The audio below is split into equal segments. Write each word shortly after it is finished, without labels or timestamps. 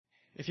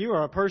If you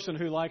are a person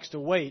who likes to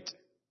wait,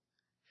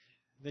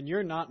 then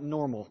you're not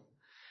normal.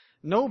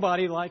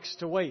 Nobody likes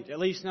to wait, at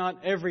least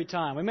not every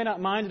time. We may not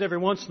mind it every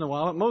once in a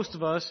while, but most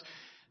of us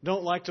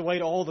don't like to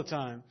wait all the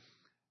time.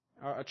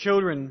 Our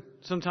children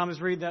sometimes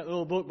read that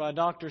little book by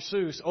Dr.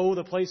 Seuss, Oh,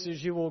 the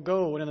Places You Will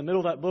Go. And in the middle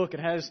of that book, it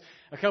has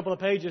a couple of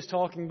pages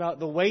talking about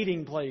the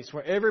waiting place,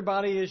 where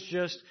everybody is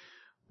just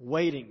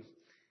waiting.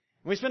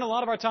 We spend a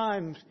lot of our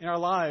time in our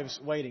lives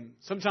waiting.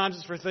 Sometimes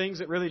it's for things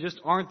that really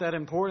just aren't that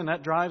important, and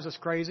that drives us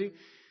crazy.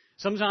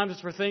 Sometimes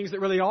it's for things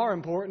that really are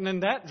important,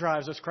 and that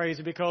drives us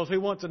crazy because we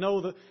want to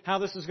know how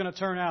this is going to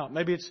turn out.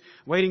 Maybe it's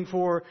waiting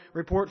for a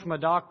report from a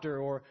doctor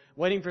or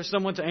waiting for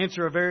someone to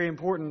answer a very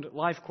important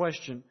life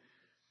question.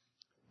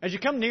 As you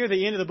come near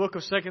the end of the book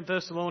of 2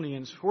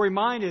 Thessalonians, we're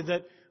reminded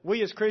that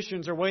we as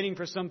Christians are waiting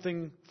for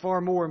something far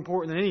more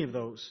important than any of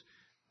those,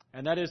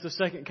 and that is the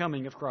second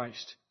coming of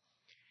Christ.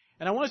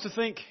 And I want us to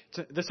think,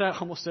 I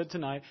almost said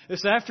tonight,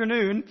 this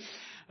afternoon,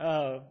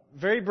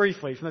 very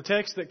briefly, from the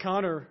text that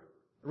Connor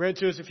read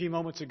to us a few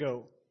moments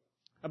ago,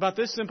 about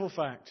this simple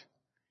fact,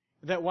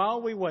 that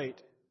while we wait,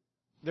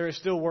 there is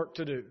still work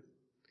to do.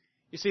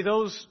 You see,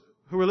 those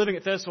who were living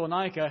at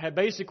Thessalonica had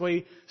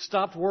basically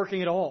stopped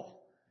working at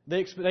all.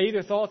 They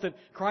either thought that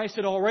Christ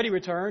had already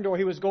returned or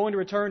He was going to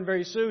return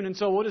very soon, and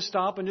so we'll just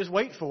stop and just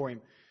wait for Him.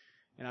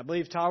 And I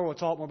believe Tyler will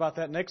talk more about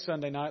that next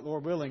Sunday night,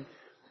 Lord willing.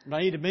 And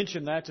I need to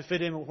mention that to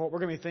fit in with what we're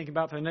going to be thinking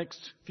about for the next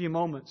few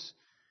moments.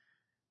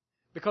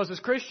 Because as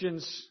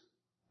Christians,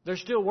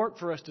 there's still work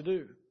for us to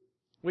do.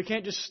 We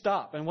can't just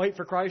stop and wait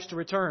for Christ to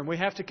return. We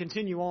have to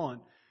continue on.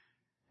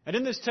 And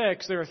in this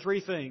text, there are three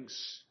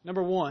things.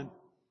 Number one,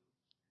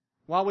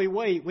 while we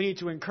wait, we need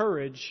to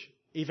encourage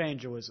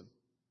evangelism.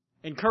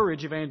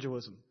 Encourage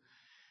evangelism.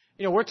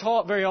 You know, we're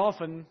taught very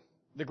often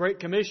the Great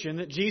Commission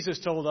that Jesus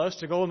told us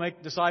to go and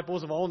make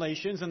disciples of all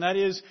nations, and that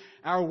is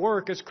our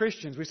work as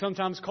Christians. We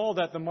sometimes call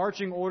that the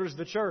marching orders of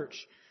the church.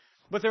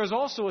 But there is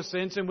also a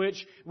sense in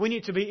which we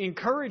need to be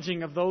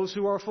encouraging of those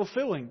who are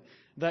fulfilling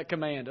that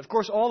command. Of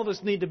course, all of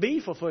us need to be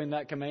fulfilling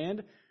that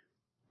command,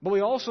 but we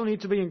also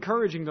need to be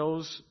encouraging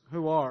those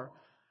who are.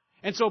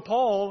 And so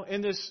Paul,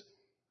 in this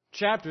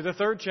chapter, the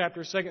third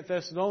chapter, 2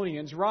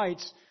 Thessalonians,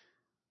 writes,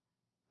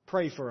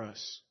 pray for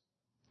us.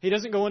 He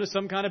doesn't go into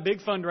some kind of big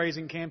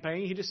fundraising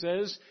campaign. He just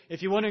says,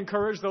 if you want to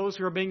encourage those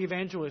who are being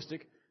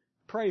evangelistic,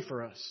 pray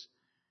for us.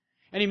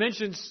 And he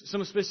mentions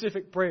some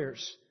specific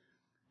prayers.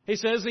 He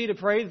says we need to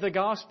pray that the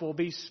gospel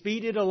be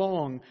speeded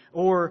along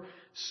or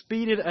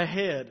speeded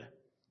ahead.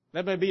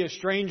 That may be a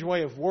strange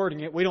way of wording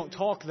it. We don't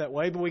talk that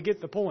way, but we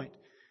get the point.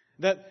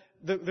 That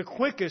the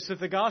quickest that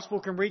the gospel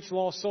can reach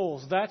lost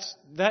souls,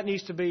 that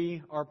needs to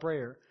be our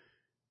prayer.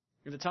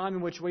 In the time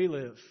in which we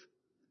live,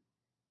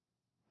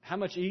 how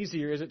much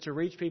easier is it to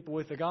reach people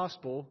with the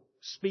gospel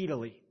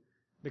speedily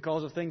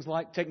because of things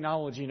like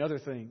technology and other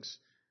things?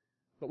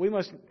 But we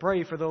must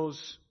pray for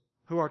those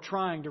who are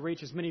trying to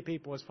reach as many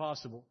people as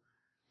possible.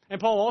 And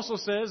Paul also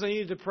says they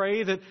need to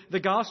pray that the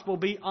gospel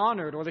be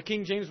honored, or the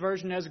King James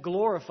Version has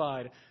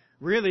glorified.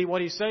 Really,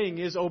 what he's saying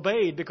is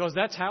obeyed, because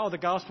that's how the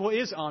gospel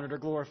is honored or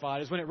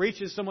glorified, is when it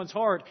reaches someone's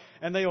heart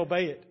and they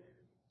obey it.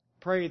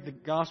 Pray the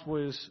gospel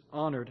is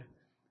honored.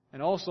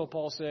 And also,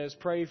 Paul says,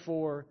 pray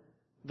for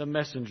the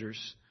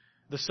messengers,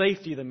 the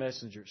safety of the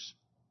messengers.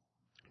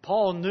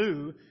 Paul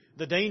knew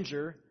the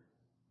danger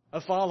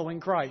of following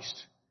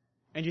Christ.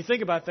 And you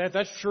think about that,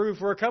 that's true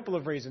for a couple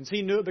of reasons.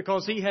 He knew it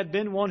because he had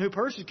been one who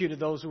persecuted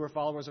those who were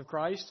followers of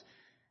Christ,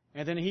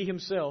 and then he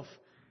himself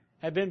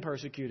had been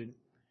persecuted.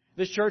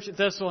 This church at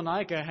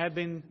Thessalonica had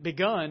been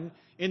begun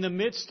in the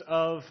midst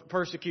of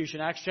persecution.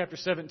 Acts chapter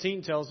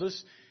 17 tells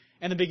us,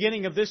 and the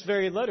beginning of this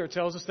very letter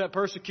tells us that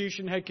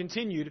persecution had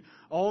continued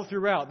all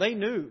throughout. They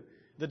knew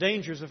the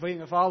dangers of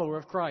being a follower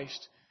of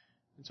Christ.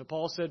 And so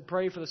Paul said,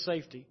 pray for the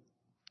safety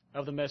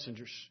of the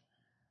messengers.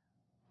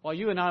 While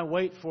you and I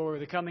wait for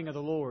the coming of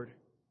the Lord,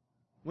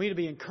 we need to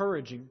be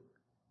encouraging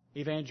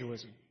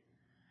evangelism.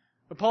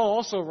 But Paul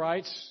also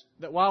writes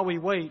that while we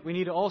wait, we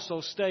need to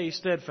also stay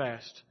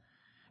steadfast.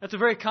 That's a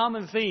very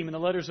common theme in the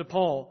letters of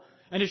Paul.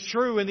 And it's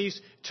true in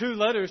these two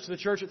letters to the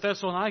church at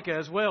Thessalonica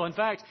as well. In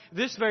fact,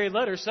 this very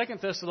letter, 2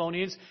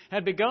 Thessalonians,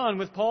 had begun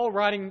with Paul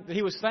writing that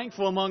he was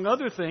thankful, among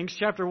other things,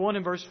 chapter 1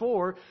 and verse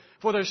 4,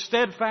 for their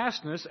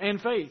steadfastness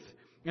and faith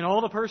in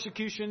all the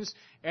persecutions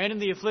and in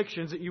the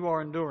afflictions that you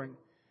are enduring.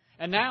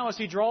 And now, as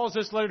he draws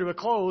this letter to a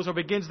close, or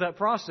begins that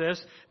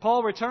process,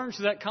 Paul returns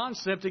to that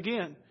concept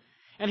again.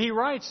 And he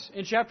writes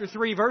in chapter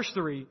 3, verse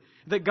 3,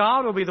 that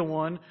God will be the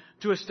one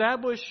to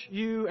establish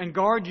you and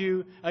guard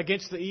you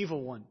against the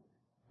evil one.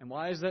 And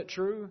why is that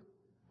true?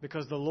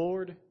 Because the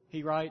Lord,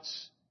 he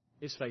writes,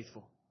 is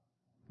faithful.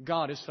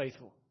 God is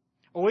faithful.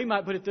 Or we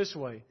might put it this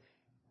way.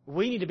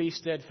 We need to be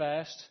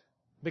steadfast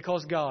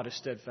because God is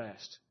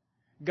steadfast.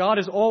 God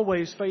is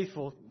always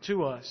faithful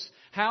to us.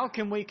 How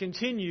can we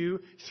continue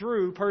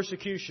through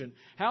persecution?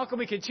 How can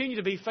we continue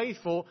to be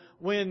faithful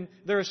when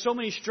there are so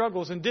many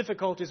struggles and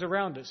difficulties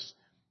around us?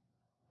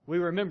 We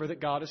remember that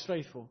God is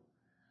faithful.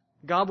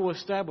 God will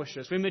establish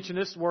us. We mentioned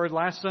this word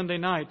last Sunday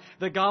night,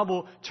 that God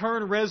will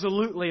turn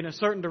resolutely in a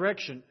certain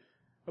direction.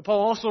 But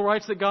Paul also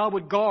writes that God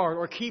would guard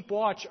or keep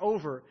watch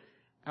over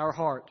our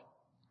heart.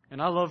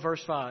 And I love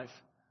verse 5,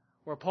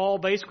 where Paul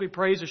basically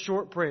prays a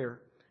short prayer.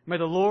 May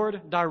the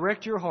Lord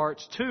direct your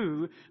hearts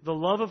to the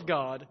love of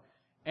God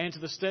and to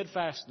the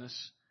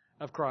steadfastness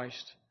of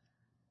Christ.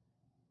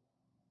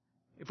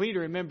 If we need to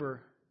remember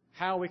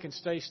how we can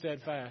stay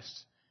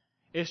steadfast,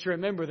 it's to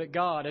remember that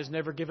God has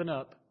never given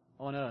up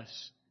on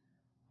us.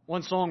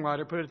 One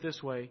songwriter put it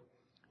this way: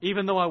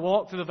 even though I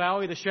walk through the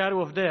valley of the shadow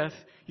of death,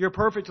 your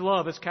perfect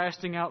love is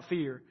casting out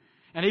fear.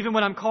 And even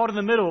when I'm caught in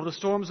the middle of the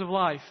storms of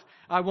life,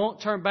 I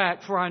won't turn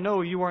back, for I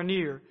know you are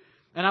near.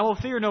 And I will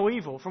fear no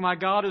evil, for my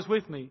God is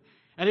with me.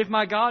 And if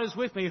my God is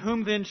with me,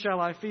 whom then shall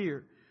I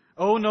fear?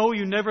 Oh no,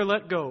 you never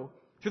let go,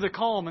 through the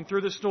calm and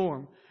through the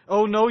storm.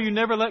 Oh no, you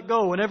never let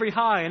go, in every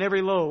high and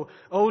every low.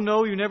 Oh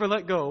no, you never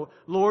let go.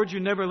 Lord, you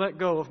never let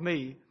go of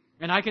me.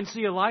 And I can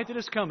see a light that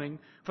is coming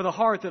for the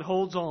heart that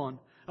holds on,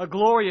 a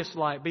glorious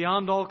light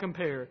beyond all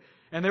compare.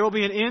 And there will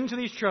be an end to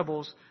these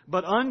troubles,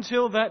 but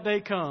until that day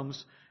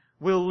comes,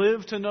 we'll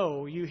live to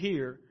know you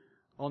here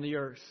on the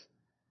earth.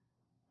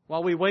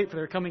 While we wait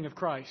for the coming of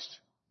Christ,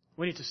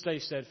 we need to stay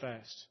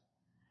steadfast.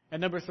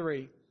 And number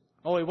 3,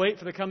 while we wait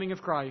for the coming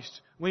of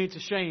Christ, we need to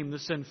shame the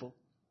sinful.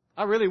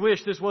 I really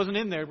wish this wasn't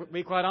in there, to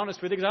be quite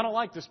honest with you, because I don't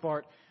like this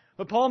part.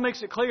 But Paul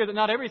makes it clear that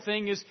not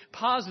everything is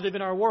positive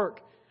in our work.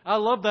 I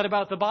love that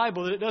about the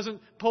Bible, that it doesn't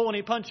pull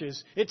any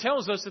punches. It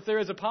tells us that there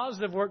is a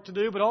positive work to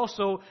do, but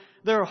also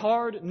there are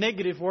hard,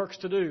 negative works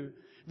to do.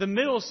 The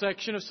middle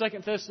section of 2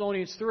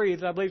 Thessalonians 3,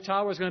 that I believe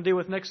Tyler is going to deal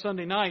with next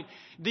Sunday night,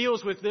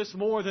 deals with this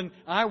more than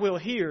I will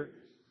here.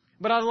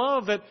 But I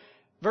love that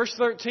verse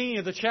 13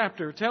 of the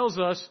chapter tells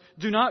us,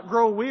 do not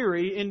grow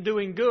weary in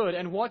doing good.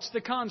 And what's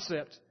the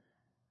concept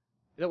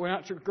that we're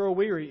not to grow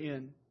weary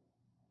in?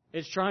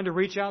 It's trying to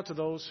reach out to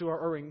those who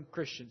are erring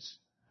Christians,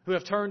 who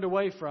have turned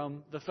away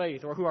from the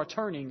faith, or who are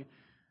turning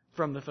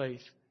from the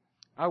faith.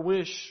 I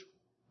wish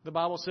the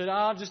Bible said,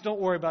 just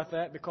don't worry about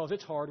that, because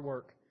it's hard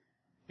work.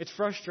 It's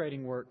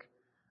frustrating work,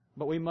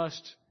 but we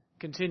must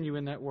continue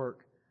in that work.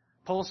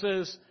 Paul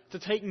says to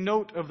take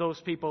note of those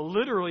people.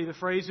 Literally, the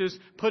phrase is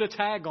put a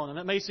tag on them.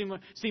 That may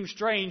seem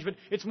strange, but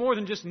it's more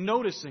than just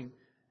noticing.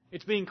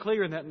 It's being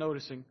clear in that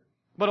noticing.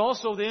 But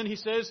also then, he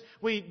says,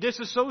 we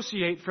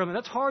disassociate from it.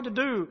 That's hard to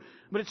do,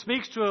 but it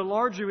speaks to a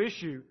larger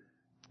issue.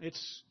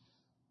 It's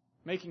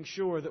making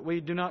sure that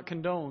we do not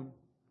condone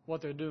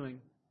what they're doing.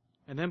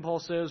 And then Paul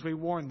says we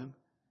warn them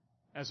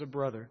as a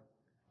brother.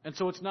 And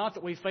so it's not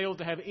that we fail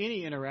to have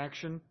any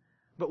interaction,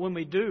 but when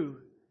we do,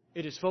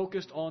 it is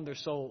focused on their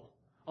soul,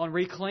 on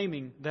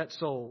reclaiming that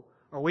soul,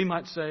 or we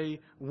might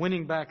say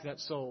winning back that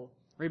soul,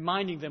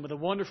 reminding them of the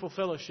wonderful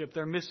fellowship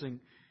they're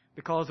missing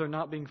because they're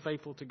not being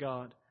faithful to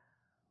God.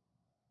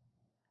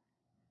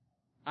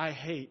 I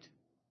hate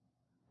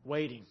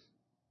waiting.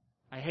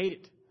 I hate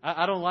it.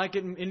 I don't like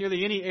it in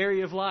nearly any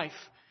area of life.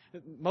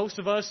 Most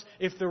of us,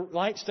 if the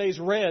light stays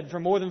red for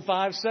more than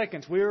 5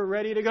 seconds, we're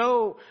ready to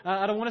go.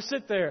 I don't want to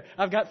sit there.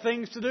 I've got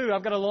things to do.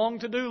 I've got a long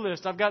to-do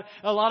list. I've got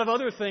a lot of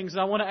other things that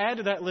I want to add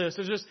to that list.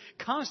 There's just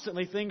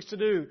constantly things to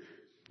do.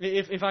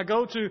 If I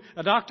go to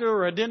a doctor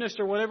or a dentist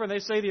or whatever, and they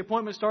say the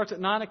appointment starts at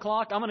 9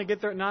 o'clock, I'm going to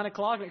get there at 9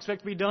 o'clock and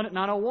expect to be done at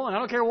 9:01. I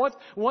don't care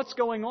what's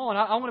going on.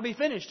 I want to be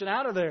finished and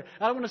out of there.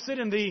 I don't want to sit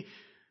in the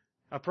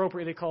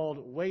appropriately called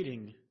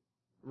waiting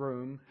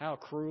room. How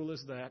cruel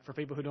is that for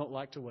people who don't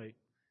like to wait?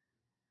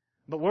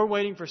 But we're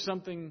waiting for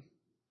something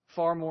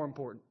far more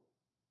important.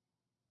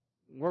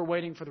 We're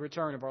waiting for the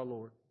return of our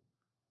Lord.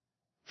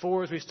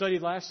 For, as we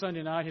studied last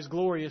Sunday night, His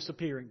glory is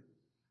appearing.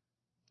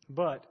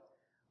 But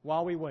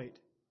while we wait,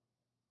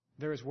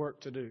 there is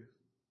work to do.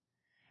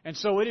 And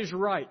so it is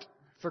right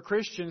for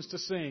Christians to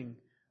sing,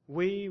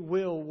 we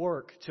will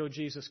work till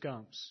Jesus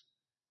comes,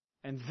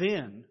 and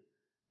then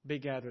be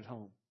gathered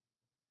home.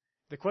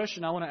 The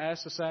question I want to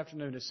ask this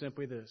afternoon is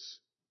simply this: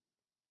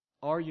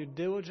 are you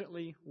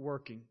diligently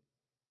working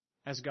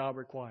as God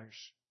requires?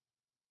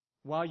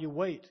 While you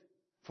wait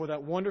for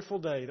that wonderful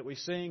day that we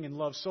sing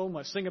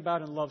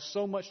about and love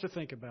so much to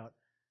think about,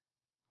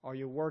 are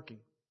you working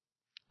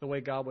the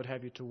way God would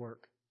have you to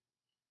work?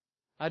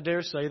 I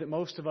dare say that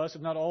most of us,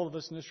 if not all of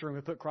us in this room,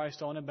 have put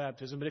Christ on in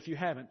baptism. But if you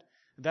haven't,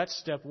 that's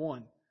step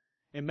one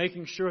in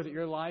making sure that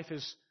your life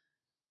is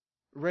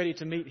ready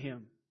to meet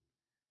Him.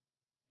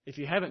 If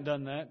you haven't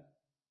done that,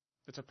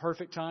 it's a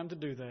perfect time to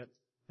do that.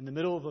 In the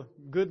middle of a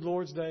good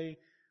Lord's Day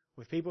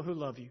with people who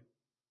love you,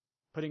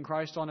 putting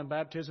Christ on in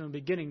baptism and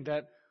beginning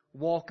that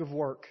walk of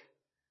work.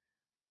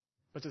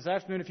 But this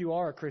afternoon, if you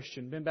are a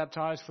Christian, been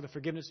baptized for the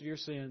forgiveness of your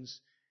sins,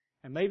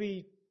 and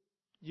maybe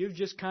you've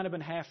just kind of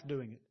been half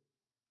doing it,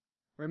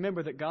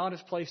 remember that God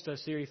has placed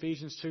us here,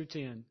 Ephesians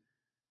 2:10,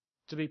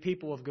 to be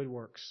people of good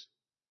works.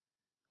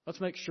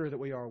 Let's make sure that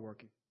we are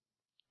working.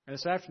 And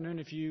this afternoon,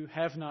 if you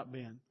have not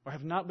been, or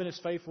have not been as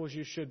faithful as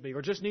you should be,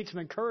 or just need some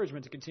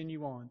encouragement to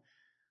continue on,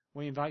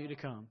 we invite you to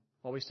come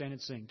while we stand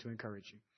and sing to encourage you.